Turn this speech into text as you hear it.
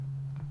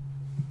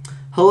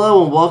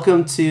Hello and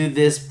welcome to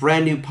this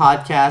brand new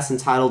podcast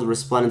entitled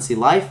Resplendency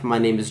Life. My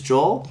name is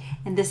Joel.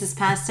 And this is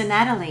Pastor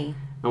Natalie.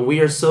 And we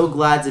are so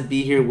glad to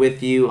be here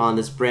with you on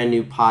this brand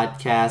new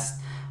podcast.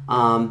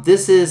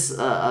 This is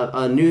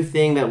a new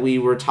thing that we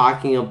were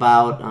talking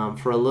about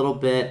for a little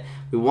bit.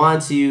 We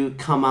wanted to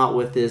come out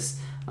with this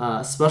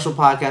special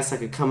podcast that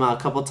could come out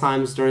a couple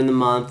times during the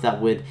month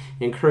that would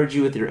encourage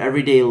you with your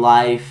everyday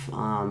life.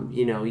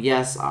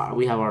 Yes,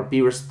 we have our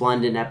Be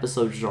Resplendent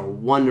episodes, which are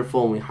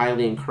wonderful, and we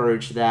highly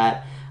encourage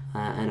that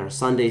and our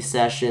Sunday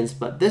sessions.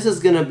 But this is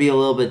going to be a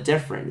little bit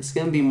different. It's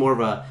going to be more of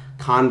a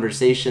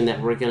conversation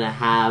that we're going to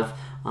have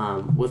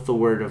with the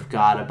Word of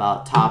God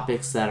about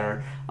topics that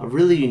are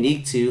really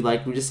unique to,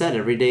 like we just said,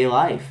 everyday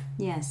life.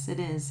 Yes, it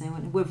is.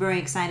 And we're very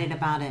excited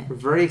about it. We're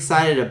very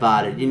excited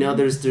about it. You know,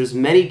 there's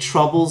many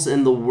troubles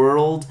in the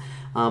world,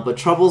 but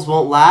troubles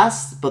won't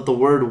last, but the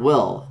Word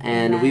will.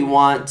 And Amen. We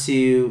want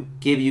to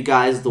give you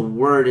guys the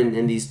Word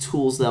and these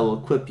tools that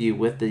will equip you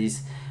with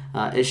these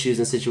issues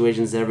and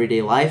situations in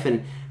everyday life.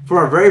 And for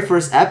our very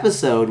first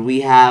episode,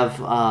 we have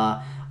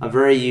a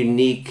very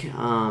unique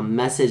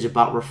message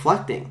about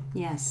reflecting.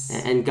 Yes.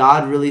 And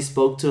God really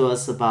spoke to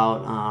us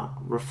about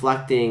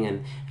reflecting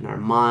and our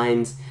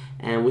minds.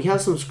 And we have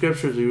some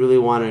scriptures we really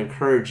want to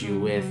encourage you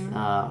with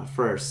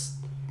first.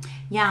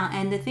 Yeah,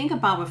 and the thing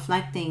about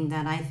reflecting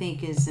that I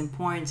think is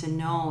important to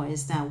know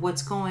is that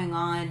what's going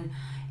on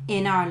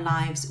in our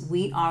lives,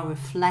 we are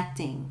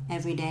reflecting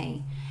every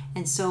day.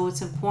 And so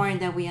it's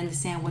important that we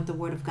understand what the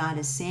Word of God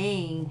is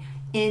saying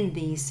in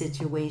these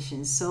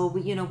situations. So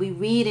we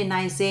read in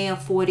Isaiah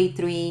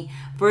 43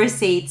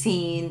 verse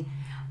 18,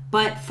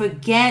 but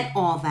forget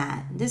all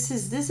that. This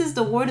is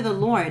the word of the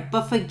Lord.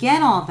 But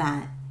forget all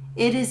that.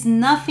 It is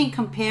nothing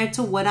compared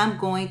to what I'm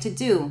going to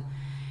do.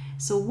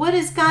 So what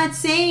is God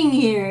saying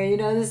here?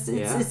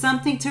 It's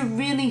something to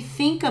really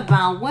think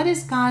about. What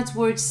is God's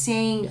word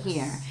saying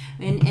here?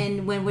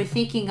 And when we're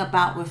thinking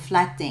about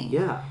reflecting.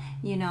 Yeah.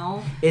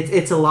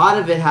 It's a lot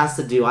of it has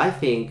to do, I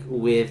think,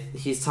 with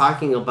he's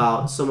talking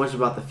about so much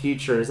about the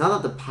future. It's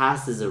not that the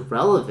past is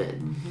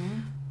irrelevant,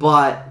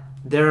 but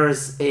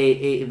there's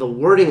the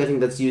wording I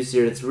think that's used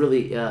here. It's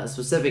really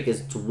specific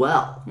is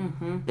dwell,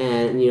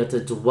 and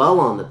to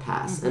dwell on the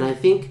past. And I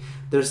think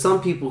there's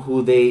some people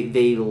who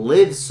they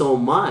live so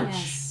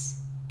much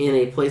in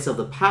a place of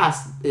the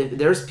past. If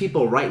there's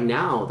people right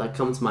now that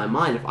come to my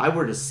mind, if I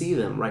were to see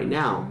them right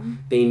now,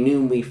 they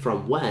knew me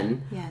from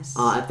when. Yes.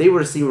 If they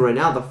were to see me right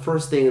now, the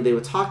first thing that they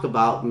would talk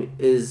about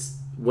is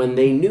when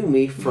they knew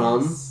me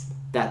from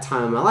that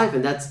time in my life,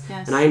 and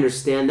and I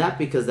understand that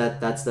because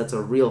that's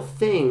a real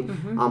thing.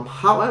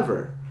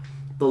 However,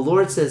 the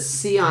Lord says,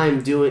 "See, I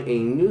am doing a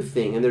new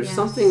thing," and there's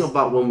something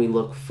about when we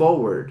look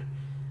forward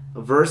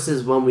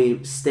versus when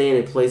we stay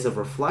in a place of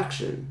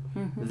reflection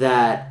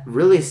that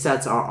really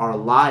sets our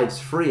lives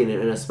free in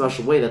a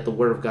special way that the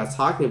Word of God's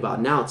talking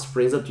about. Now it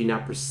springs up, do you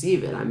not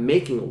perceive it? I'm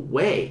making a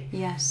way.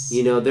 Yes.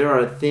 There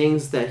are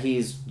things that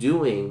He's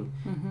doing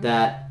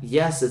that,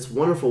 yes, it's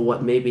wonderful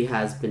what maybe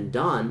has been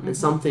done, and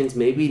some things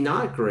maybe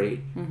not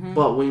great.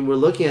 But when we're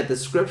looking at the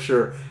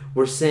Scripture,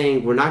 we're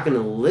saying we're not going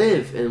to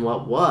live in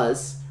what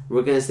was.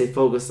 We're going to stay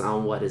focused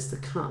on what is to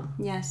come.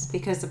 Yes,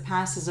 because the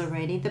past is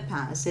already the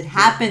past. It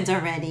happened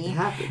already. It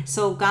happened.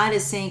 So God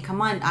is saying,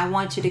 come on, I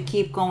want you to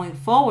keep going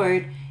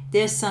forward.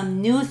 There's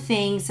some new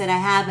things that I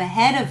have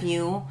ahead of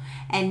you.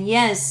 And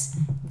yes,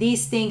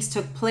 these things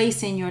took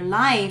place in your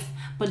life,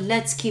 but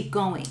let's keep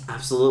going.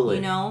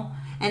 Absolutely.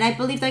 And I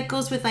believe that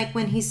goes with like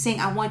when he's saying,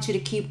 I want you to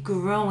keep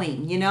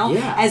growing,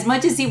 Yeah. As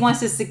much as he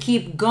wants us to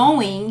keep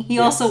going, he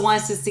also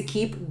wants us to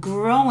keep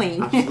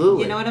growing.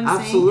 Absolutely. You know what I'm saying?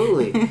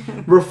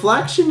 Absolutely.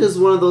 Reflection is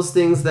one of those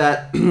things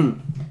that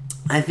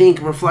I think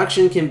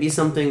reflection can be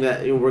something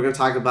that we're going to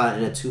talk about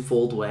in a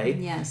twofold way.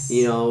 Yes.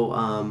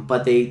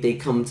 But they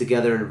come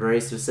together in a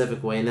very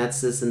specific way, and that's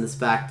this in this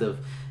fact of,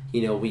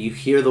 when you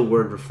hear the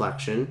word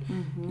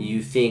reflection,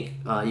 you think,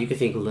 you can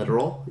think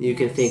literal. You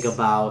can think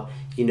about,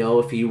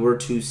 if you were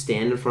to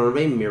stand in front of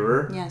a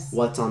mirror,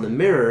 what's on the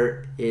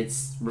mirror,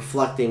 it's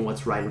reflecting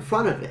what's right in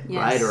front of it,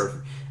 right?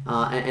 Or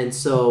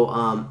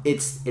so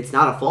it's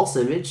not a false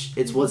image.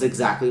 It's what's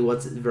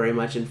very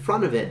much in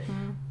front of it.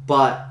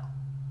 But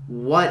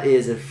what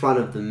is in front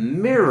of the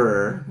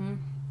mirror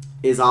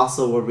is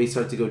also where we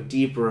start to go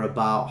deeper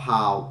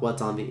about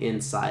what's on the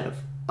inside of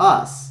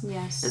us.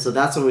 Yes. And so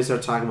that's when we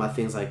start talking about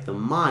things like the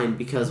mind,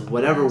 because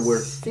whatever we're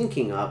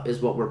thinking of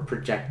is what we're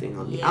projecting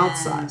on the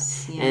outside.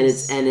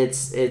 Yes. And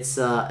it's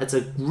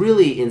a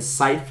really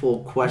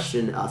insightful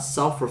question,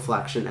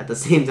 self-reflection at the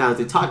same time as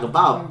we talk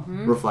about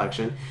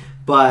reflection.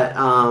 But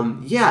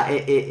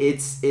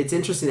it's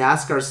interesting to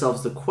ask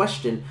ourselves the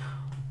question,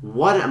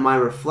 what am I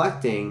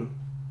reflecting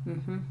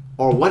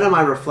or what am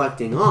I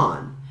reflecting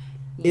on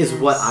is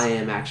what I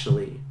am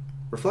actually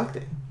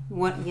reflecting.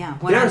 What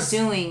I'm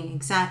doing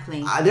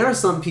exactly. There are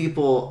some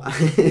people.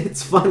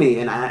 It's funny,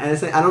 and I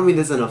don't mean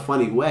this in a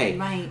funny way.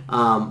 Right.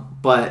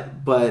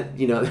 But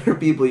there are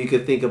people you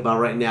could think about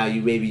right now.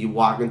 You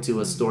walk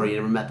into a store, you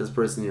never met this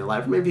person in your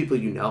life, or maybe people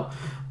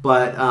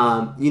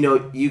but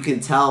you can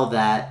tell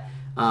that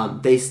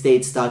they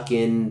stayed stuck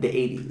in the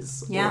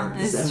 80s Yeah, or the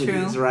that's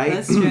 70s, true. right?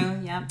 That's true.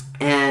 Yeah.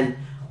 And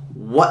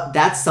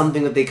that's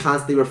something that they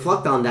constantly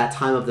reflect on that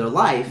time of their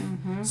life.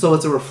 So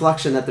it's a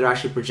reflection that they're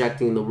actually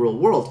projecting in the real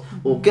world.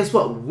 Well, guess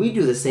what? We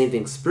do the same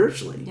thing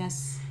spiritually.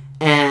 Yes.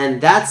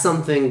 And that's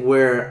something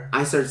where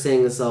I start saying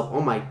to myself,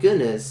 oh my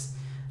goodness,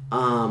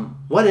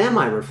 what am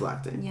I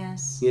reflecting?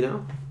 Yes. You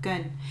know?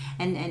 Good.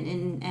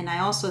 And I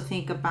also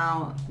think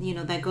about,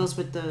 that goes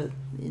with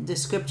the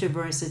scripture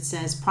verse. It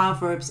says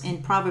Proverbs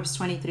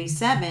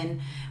 23:7,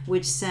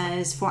 which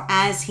says, for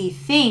as he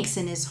thinks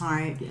in his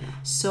heart,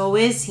 so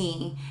is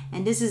he.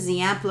 And this is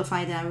the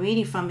Amplified that I'm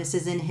reading from. It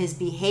says, in his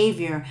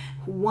behavior,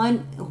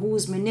 one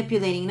who's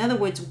manipulating. In other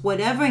words,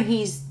 whatever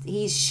he's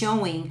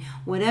showing,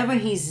 whatever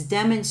he's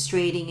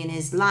demonstrating in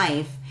his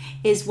life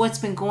is what's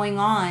been going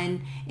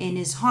on in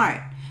his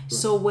heart.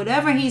 So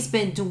whatever he's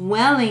been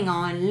dwelling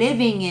on,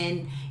 living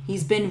in,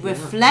 he's been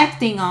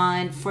reflecting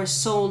on for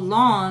so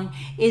long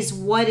is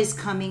what is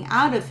coming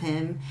out of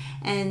him.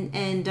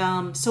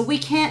 And so we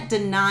can't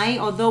deny,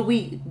 although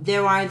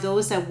there are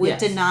those that would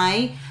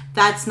deny,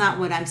 that's not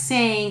what I'm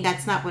saying,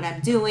 that's not what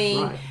I'm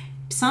doing. Right.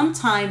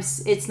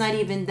 Sometimes it's not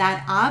even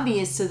that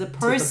obvious to the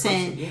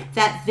person,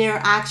 that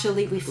they're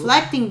actually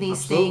reflecting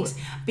these things,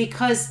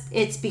 because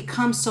it's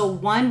become so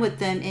one with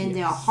them in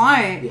their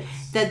heart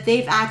that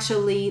they've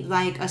actually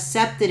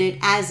accepted it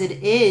as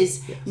it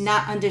is,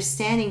 not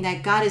understanding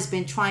that God has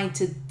been trying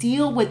to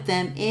deal with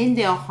them in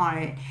their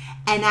heart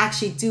and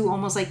actually do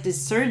almost like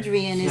this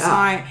surgery in his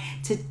heart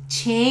to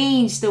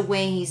change the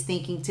way he's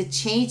thinking, to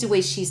change the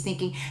way she's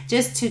thinking,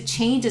 just to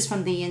change us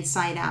from the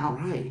inside out.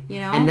 Right.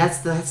 And that's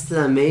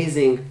the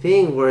amazing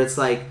thing, where it's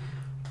like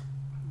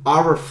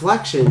our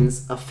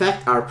reflections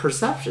affect our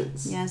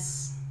perceptions.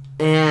 Yes.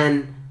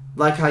 And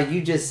like how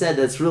you just said,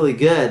 that's really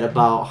good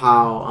about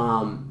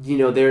how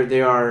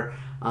there are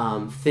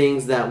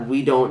things that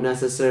we don't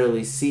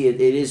necessarily see.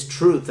 It is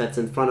truth that's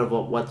in front of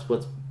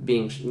what's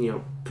being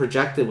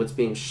projected, what's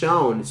being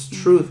shown. It's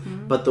truth,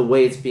 but the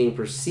way it's being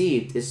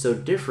perceived is so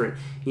different.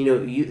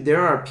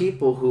 There are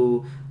people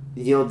who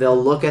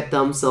they'll look at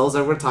themselves,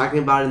 like we're talking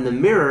about, in the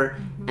mirror,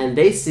 and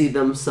they see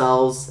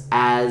themselves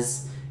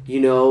as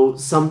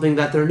something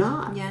that they're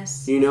not.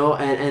 Yes.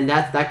 And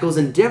that goes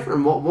in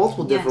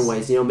multiple different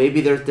ways.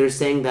 Maybe they're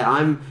saying that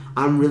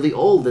I'm really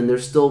old, and they're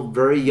still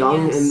very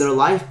young in their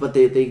life, but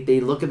they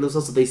look at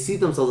themselves, so they see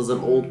themselves as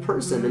an old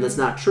person, and that's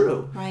not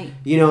true. Right.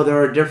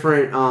 There are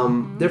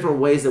different different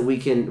ways that we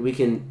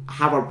can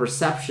have our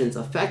perceptions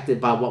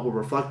affected by what we're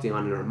reflecting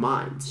on in our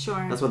minds.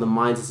 Sure. That's why the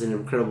mind is an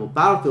incredible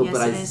battlefield. Yes,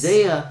 but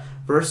Isaiah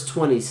verse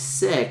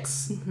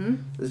 26,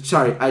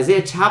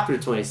 Isaiah chapter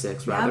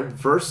 26 rather,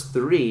 verse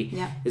 3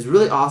 is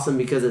really awesome,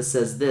 because it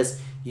says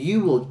this: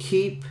 you will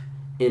keep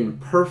in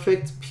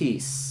perfect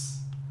peace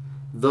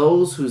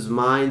those whose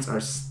minds are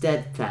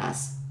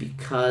steadfast,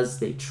 because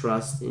they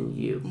trust in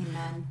you.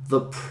 Amen.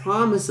 The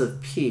promise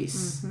of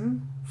peace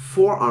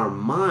for our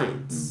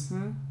minds,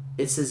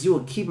 it says you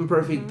will keep in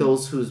perfect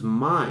those whose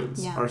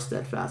minds are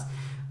steadfast.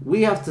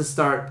 We have to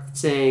start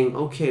saying,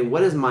 okay,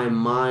 what is my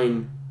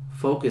mind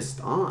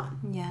focused on?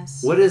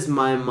 Yes. What is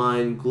my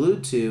mind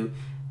glued to?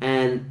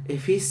 And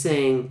if he's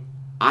saying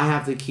I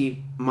have to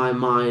keep my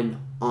mind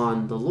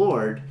on the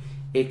Lord,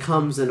 it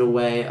comes in a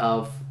way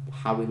of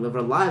how we live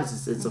our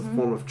lives. It's a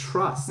form of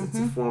trust. It's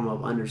a form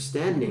of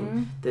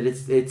understanding that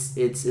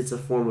it's a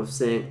form of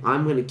saying,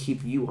 I'm going to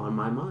keep you on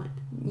my mind.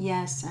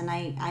 Yes, and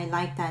I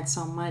like that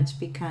so much,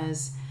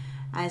 because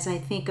as I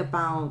think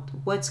about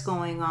what's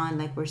going on,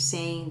 like we're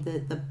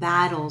saying, the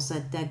battles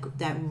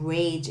that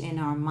rage in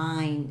our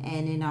mind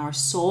and in our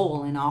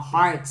soul, in our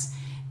hearts,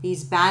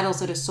 these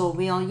battles that are so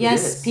real.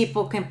 Yes,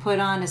 people can put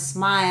on a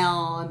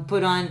smile and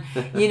put on,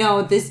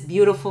 this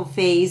beautiful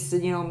face,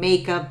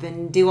 makeup,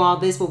 and do all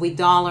this where we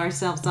doll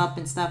ourselves up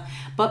and stuff.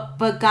 But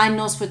God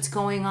knows what's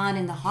going on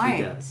in the heart.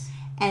 He does.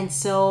 And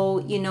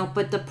so,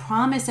 but the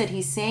promise that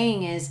he's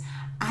saying is,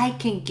 I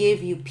can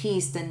give you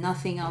peace that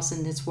nothing else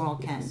in this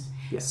world can.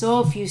 Yes.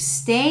 So if you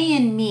stay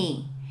in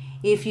me,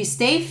 if you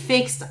stay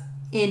fixed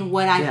in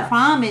what I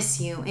promise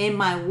you in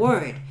my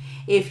word,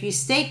 if you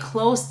stay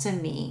close to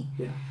me,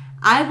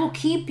 I will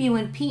keep you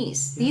in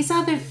peace. These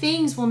other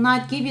things will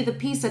not give you the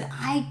peace that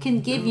I can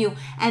give you.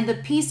 And the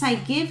peace I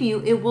give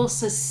you, it will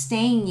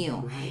sustain you.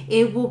 Right.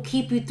 It will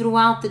keep you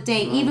throughout the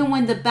day. Right. Even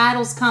when the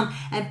battles come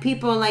and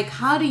people are like,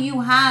 how do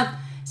you have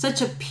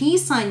such a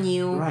peace on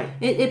you? Right.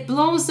 It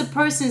blows the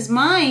person's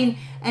mind.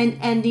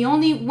 And the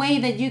only way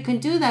that you can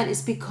do that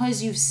is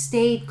because you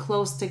stayed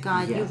close to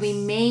God. Yes. You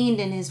remained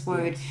in his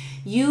word.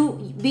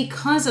 You,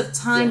 because of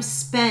time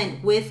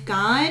spent with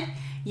God,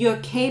 you're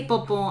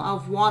capable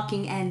of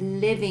walking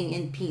and living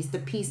in peace, the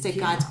peace that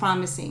God's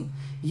promising.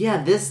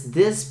 Yeah,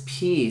 this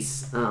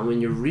peace, when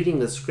you're reading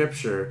the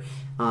scripture,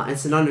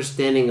 it's an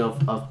understanding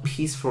of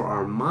peace for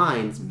our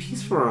minds.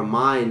 Peace for our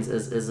minds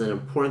is an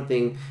important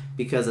thing,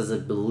 because as a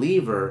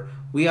believer,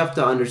 we have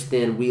to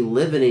understand we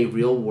live in a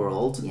real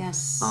world.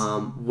 Yes.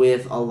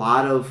 With a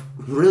lot of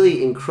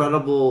really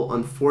incredible,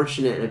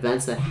 unfortunate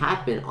events that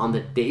happen on the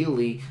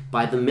daily,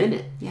 by the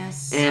minute.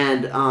 Yes.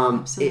 And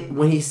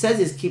when he says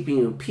he's keeping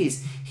you in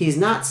peace, he's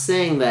not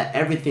saying that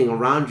everything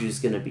around you is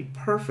going to be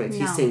perfect.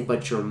 He's saying,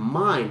 but your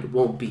mind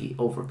won't be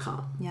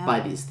overcome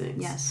by these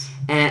things. Yes.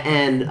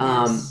 And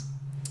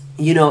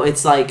you know,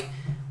 it's like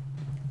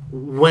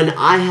when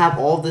I have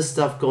all this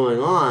stuff going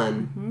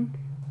on,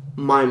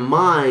 my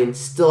mind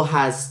still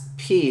has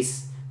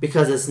peace,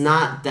 because it's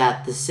not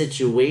that the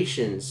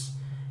situations,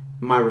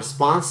 my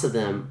response to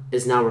them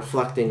is now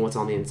reflecting what's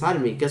on the inside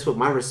of me. Guess what?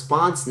 My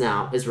response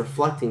now is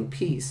reflecting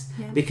peace,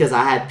 because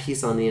I had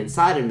peace on the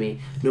inside of me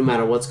no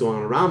matter what's going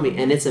on around me.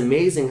 And it's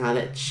amazing how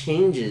that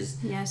changes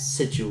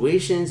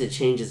situations. It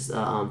changes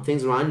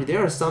things around you.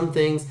 There are some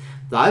things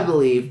that I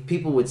believe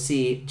people would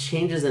see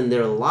changes in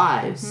their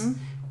lives.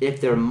 If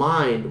their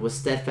mind was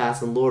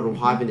steadfast in the Lord and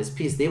having His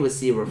peace, they would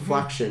see a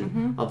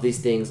reflection of these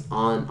things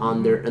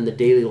on their in the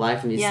daily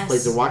life, and these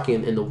places they're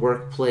walking in the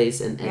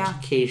workplace and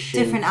education,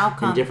 different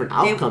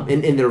outcome,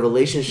 in their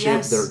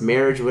relationship, their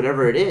marriage,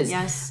 whatever it is,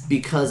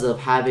 because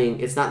of having,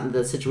 it's not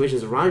the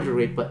situations around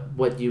you, but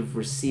what you've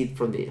received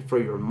for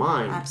your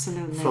mind,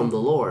 from the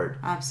Lord.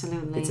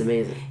 Absolutely, it's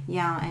amazing.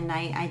 Yeah, and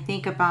I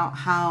think about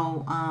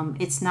how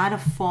it's not a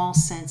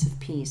false sense of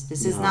peace.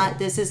 This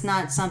is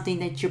not something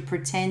that you're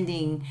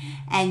pretending.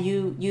 And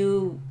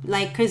you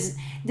like, because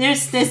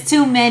there's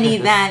too many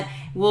that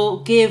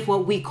will give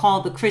what we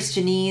call the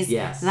Christianese.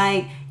 Yes.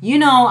 Like, you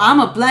know, I'm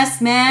a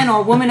blessed man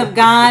or woman of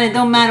God, and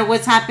don't matter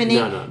what's happening.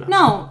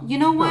 No, you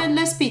know what? No.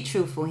 Let's be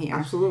truthful here.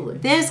 Absolutely.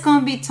 There's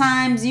going to be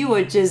times you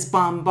are just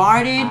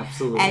bombarded.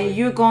 Absolutely. And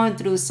you're going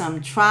through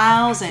some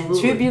trials and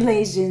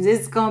tribulations.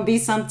 It's going to be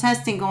some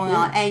testing going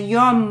on. And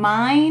your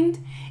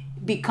mind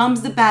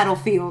becomes the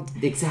battlefield.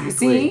 Exactly.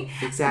 See?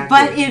 Exactly.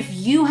 But if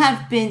you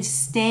have been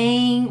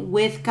staying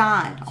with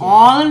God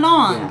all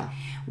along,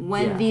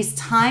 when these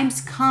times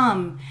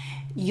come,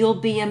 you'll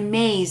be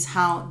amazed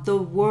how the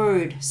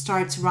word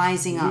starts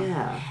rising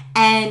up.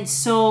 And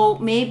so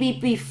maybe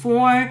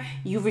before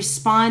you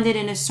responded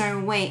in a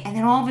certain way, and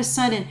then all of a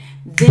sudden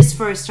this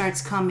verse starts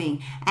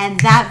coming and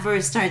that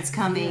verse starts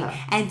coming,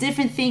 and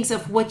different things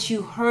of what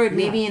you heard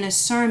maybe in a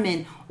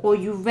sermon or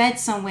you read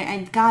somewhere,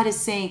 and God is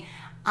saying,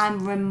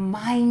 I'm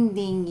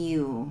reminding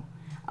you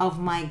of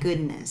my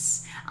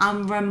goodness.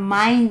 I'm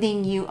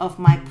reminding you of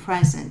my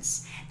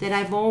presence, that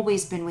I've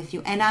always been with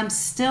you, and I'm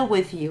still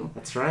with you.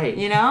 That's right.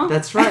 You know?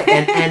 That's right.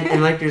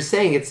 And like you're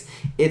saying,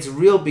 it's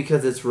real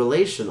because it's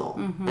relational.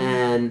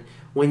 And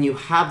when you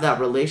have that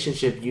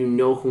relationship, you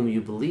know whom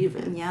you believe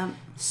in. Yeah.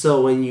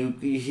 So when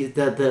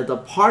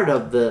the part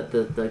of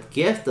the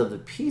gift of the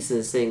peace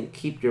is saying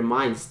keep your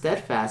mind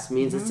steadfast,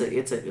 means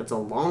it's a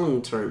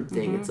long-term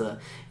thing.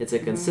 It's a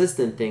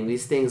consistent thing.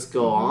 These things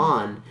go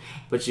on,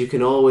 but you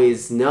can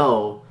always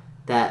know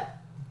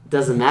that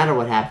doesn't matter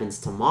what happens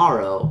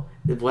tomorrow.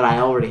 What I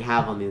already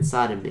have on the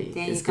inside of me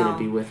is going to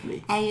be with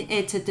me. And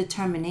it's a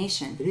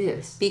determination. It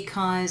is.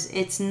 Because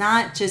it's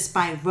not just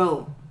by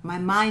rote. My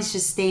mind's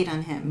just stayed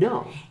on Him.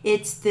 No.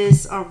 It's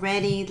this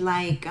already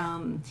like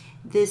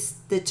this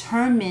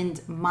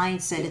determined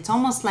mindset. It's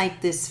almost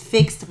like this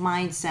fixed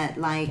mindset,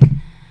 like,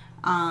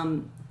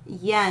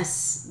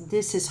 yes,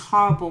 this is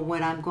horrible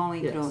what I'm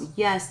going through.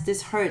 Yes,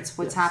 this hurts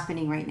what's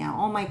happening right now.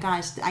 Oh my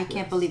gosh, I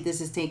can't believe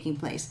this is taking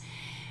place.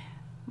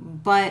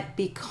 But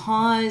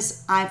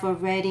because I've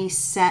already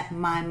set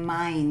my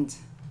mind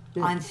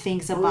on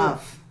things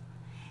above,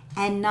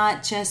 and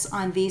not just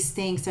on these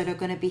things that are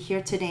going to be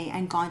here today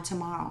and gone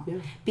tomorrow,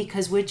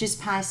 because we're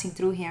just passing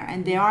through here,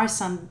 and there are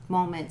some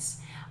moments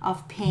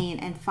of pain,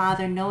 and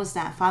Father knows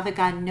that. Father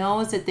God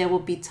knows that there will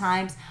be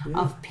times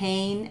of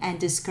pain and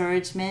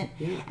discouragement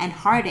and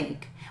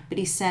heartache, but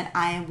He said,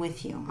 I am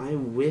with you. I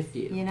am with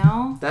you. You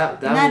know?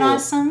 Isn't that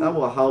awesome? That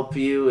will help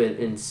you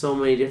in so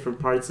many different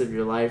parts of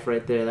your life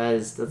right there.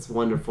 That's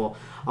wonderful.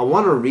 I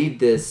want to read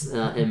this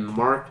in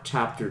Mark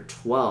chapter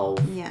 12,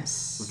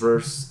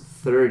 verse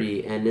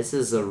 30, and this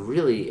is a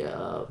really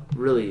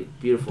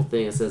beautiful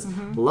thing. It says,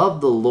 love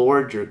the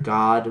Lord your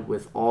God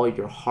with all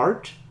your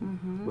heart,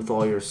 with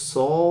all your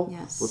soul,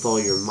 with all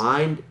your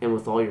mind, and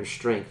with all your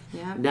strength.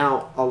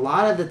 Now, a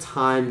lot of the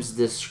times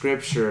this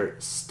scripture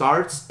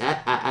starts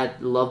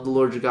at love the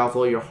Lord your God with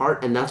all your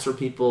heart, and that's where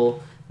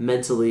people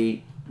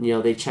mentally,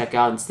 they check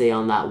out and stay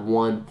on that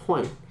one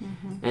point.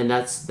 And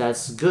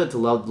that's good to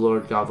love the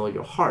Lord God with all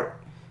your heart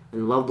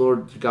and love the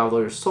Lord your God with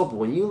all your soul. But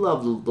when you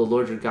love the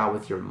Lord your God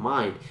with your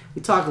mind,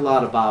 we talk a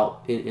lot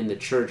about in the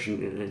church,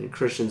 and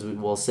Christians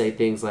will say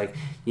things like,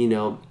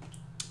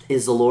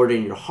 is the Lord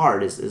in your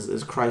heart?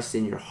 Is Christ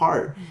in your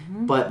heart?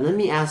 But let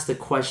me ask the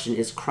question,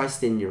 is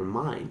Christ in your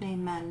mind?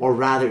 Amen. Or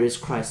rather, is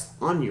Christ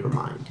on your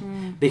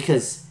mind?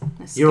 Because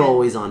you're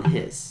always on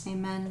His.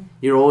 Amen.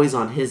 You're always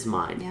on His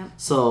mind. Yep.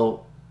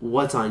 So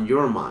what's on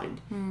your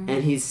mind?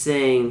 And He's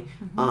saying,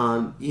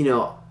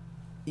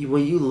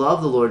 when you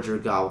love the Lord your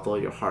God with all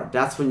your heart,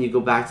 that's when you go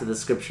back to the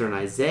scripture in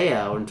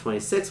Isaiah or in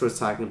 26 where it's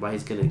talking about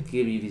he's going to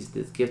give you these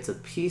gifts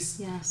of peace.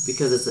 Yes.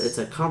 Because it's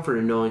a comfort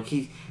in knowing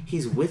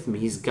he's with me,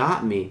 he's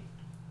got me.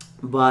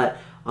 But,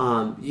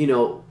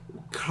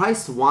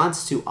 Christ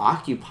wants to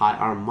occupy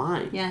our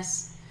mind.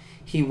 Yes.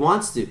 He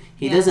wants to.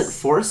 He Yes. doesn't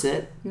force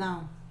it.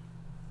 No.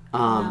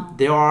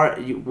 There are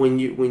when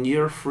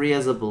you're free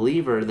as a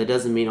believer, that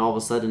doesn't mean all of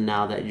a sudden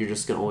now that you're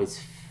just going to always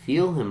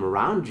feel him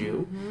around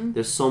you. Mm-hmm.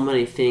 There's so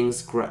many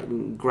things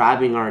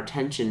grabbing our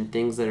attention,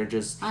 things that are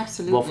just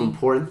Absolutely. both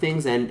important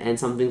things and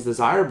some things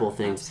desirable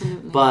things.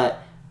 Absolutely.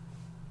 But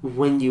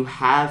when you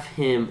have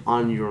him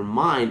on your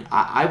mind,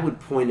 I would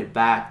point it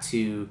back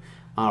to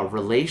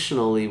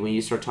relationally when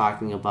you start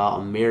talking about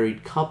a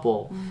married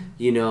couple.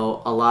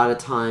 A lot of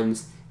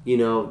times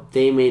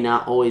they may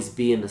not always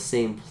be in the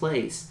same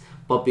place,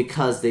 but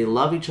because they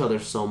love each other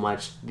so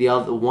much, the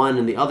other one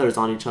and the other is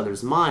on each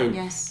other's mind.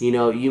 Yes.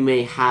 You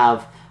may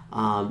have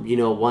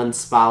one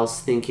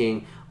spouse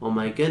thinking, oh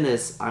my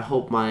goodness, I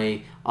hope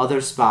my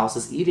other spouse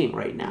is eating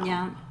right now.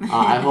 Yeah.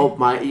 I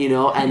hope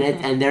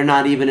and they're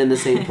not even in the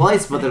same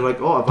place, but they're like,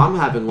 oh, if I'm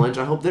having lunch,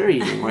 I hope they're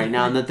eating right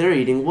now and that they're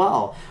eating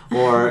well.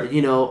 Or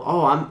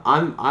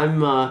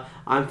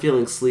I'm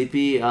feeling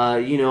sleepy.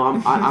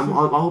 I'm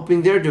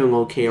hoping they're doing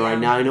okay right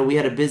now. I know we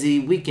had a busy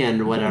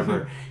weekend or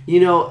whatever.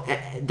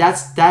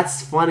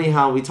 That's funny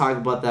how we talk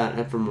about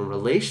that from a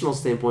relational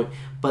standpoint,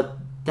 but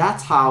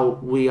that's how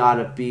we ought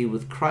to be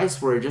with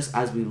Christ, where just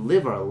as we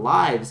live our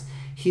lives,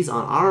 he's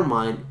on our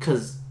mind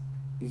because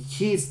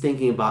he's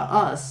thinking about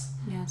us.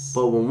 Yes.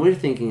 But when we're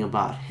thinking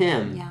about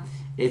him, Yeah.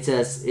 it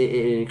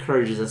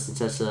encourages us in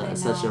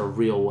such a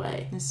real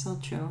way. It's so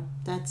true.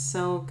 That's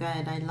so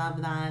good. I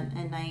love that.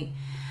 And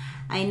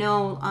I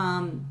know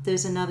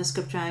there's another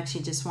scripture I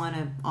actually just want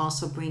to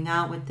also bring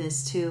out with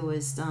this too,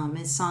 is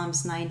in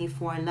Psalms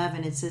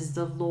 94:11. It says,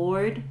 the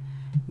Lord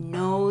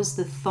knows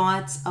the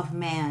thoughts of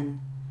man.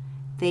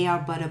 They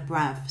are but a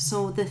breath.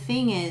 So the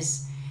thing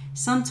is,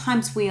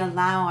 sometimes we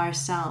allow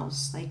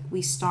ourselves, like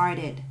we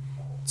started,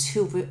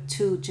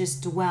 to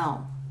just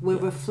dwell. We're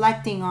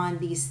reflecting on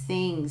these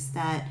things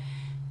that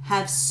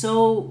have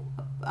so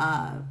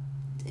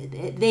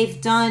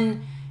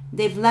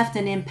they've left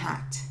an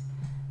impact.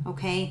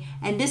 Okay,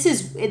 and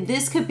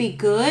this could be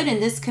good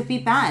and this could be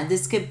bad.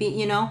 This could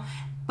be,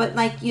 but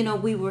like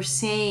we were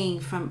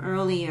saying from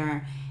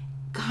earlier,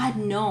 God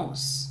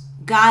knows.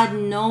 God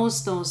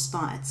knows those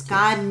thoughts.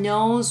 God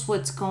knows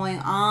what's going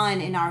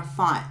on in our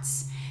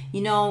thoughts.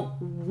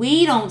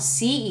 We don't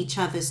see each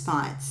other's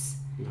thoughts.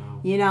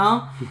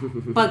 No.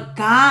 But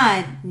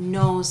God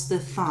knows the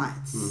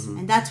thoughts. Mm-hmm.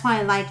 And that's why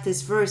I like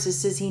this verse. It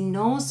says he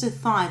knows the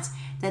thoughts,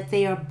 that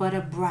they are but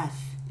a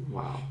breath.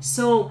 Wow.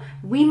 So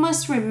we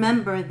must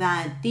remember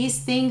that these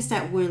things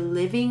that we're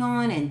living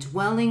on and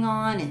dwelling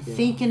on and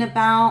thinking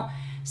about,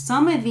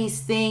 some of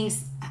these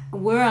things,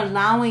 we're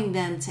allowing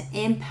them to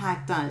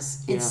impact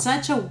us in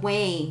such a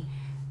way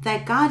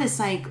that God is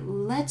like,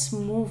 let's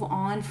move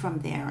on from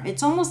there.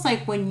 It's almost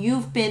like when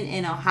you've been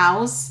in a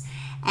house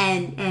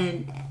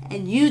and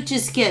you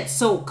just get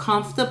so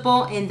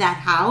comfortable in that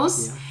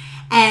house,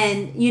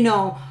 and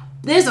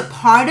there's a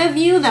part of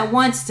you that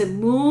wants to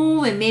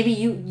move, and maybe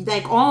you,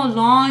 like, all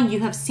along you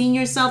have seen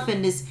yourself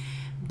in this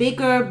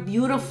bigger,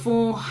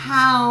 beautiful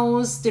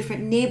house,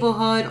 different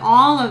neighborhood,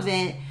 all of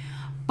it,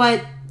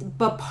 but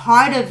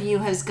part of you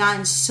has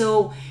gotten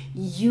so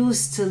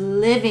used to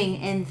living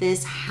in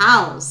this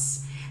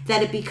house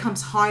that it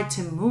becomes hard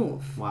to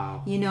move.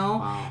 Wow.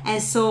 Wow.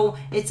 And so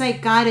it's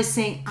like God is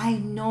saying, I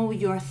know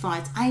your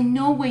thoughts. I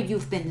know where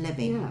you've been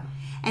living. Yeah.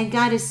 And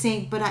God is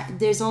saying, but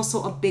there's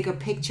also a bigger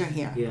picture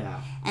here.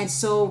 Yeah. And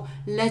so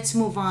let's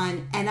move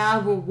on, and I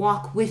will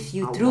walk with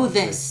you through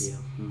this.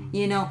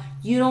 You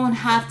don't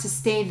have to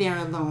stay there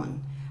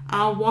alone.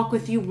 I'll walk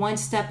with you one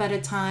step at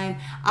a time.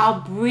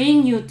 I'll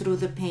bring you through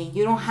the pain.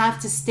 You don't have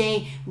to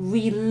stay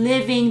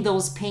reliving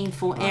those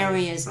painful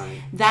areas.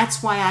 Right.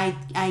 That's why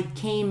I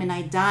came and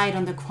I died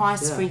on the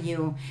cross for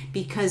you,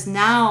 because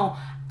now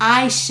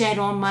I shed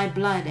all my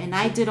blood and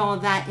I did all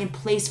that in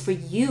place for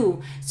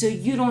you, so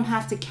you don't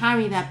have to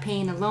carry that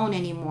pain alone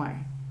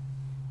anymore.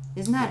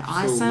 Isn't that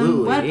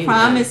awesome? What Amen.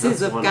 promises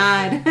That's of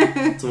wonderful.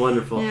 God. It's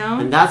wonderful.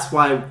 And that's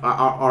why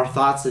our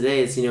thoughts today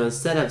is,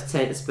 instead of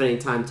spending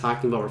time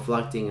talking about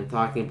reflecting and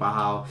talking about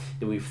how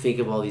we think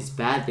of all these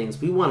bad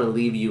things, we want to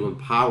leave you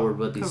empowered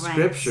with these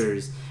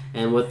scriptures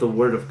and with the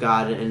Word of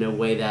God in a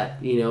way that,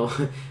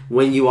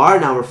 when you are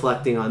now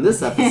reflecting on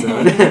this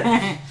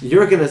episode,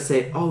 you're going to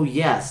say, oh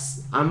yes,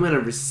 I'm going to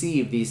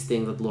receive these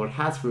things that the Lord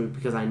has for me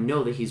because I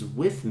know that He's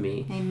with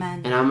me.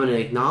 Amen. And I'm going to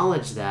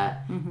acknowledge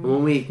that. And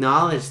when we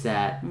acknowledge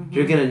that,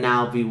 you're going to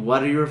now be,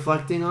 what are you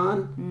reflecting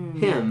on?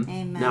 Him.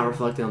 Amen. Not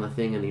reflecting on the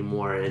thing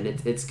anymore. And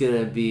it's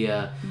going to be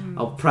a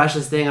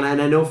precious thing. And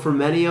I know for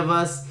many of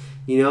us,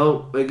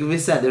 like we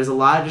said, there's a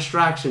lot of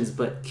distractions,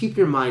 but keep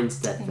your mind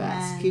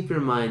steadfast. Amen. Keep your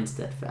mind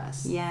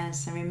steadfast.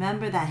 Yes, and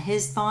remember that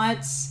His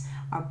thoughts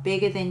are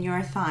bigger than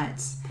your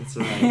thoughts. That's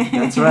right.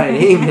 That's right.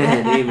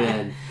 Amen.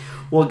 Amen.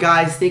 Well,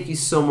 guys, thank you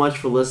so much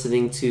for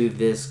listening to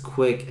this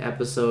quick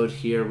episode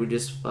here. We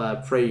just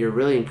pray you're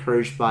really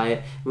encouraged by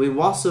it. And we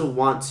also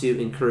want to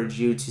encourage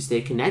you to stay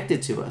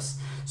connected to us.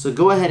 So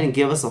go ahead and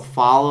give us a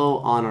follow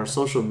on our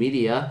social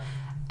media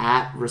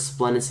at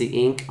Resplendency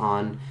Inc.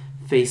 on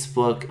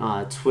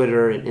Facebook,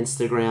 Twitter, and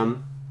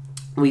Instagram.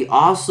 We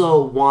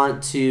also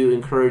want to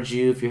encourage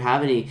you, if you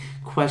have any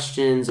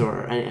questions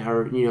or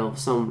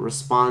some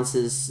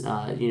responses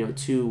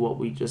to what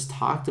we just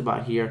talked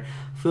about here,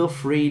 feel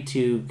free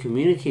to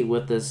communicate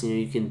with us.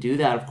 You can do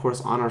that, of course,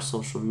 on our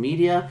social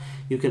media.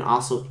 You can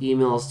also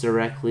email us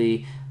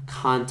directly,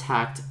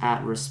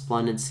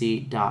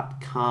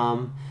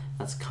 contact@resplendency.com.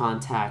 That's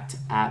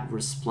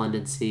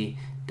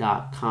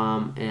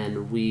contact@resplendency.com.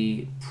 And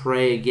we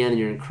pray again,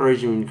 we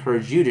encourage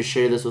you to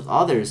share this with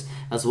others,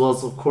 as well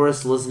as, of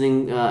course,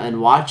 listening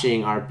and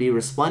watching our Be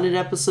Resplendent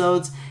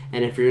episodes.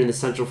 And if you're in the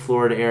Central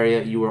Florida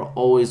area, you are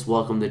always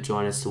welcome to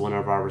join us to one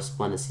of our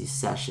Resplendency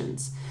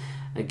sessions.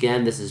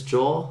 Again, this is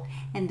Joel.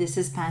 And this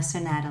is Pastor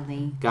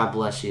Natalie. God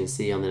bless you, and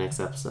see you on the next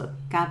episode.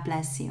 God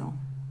bless you.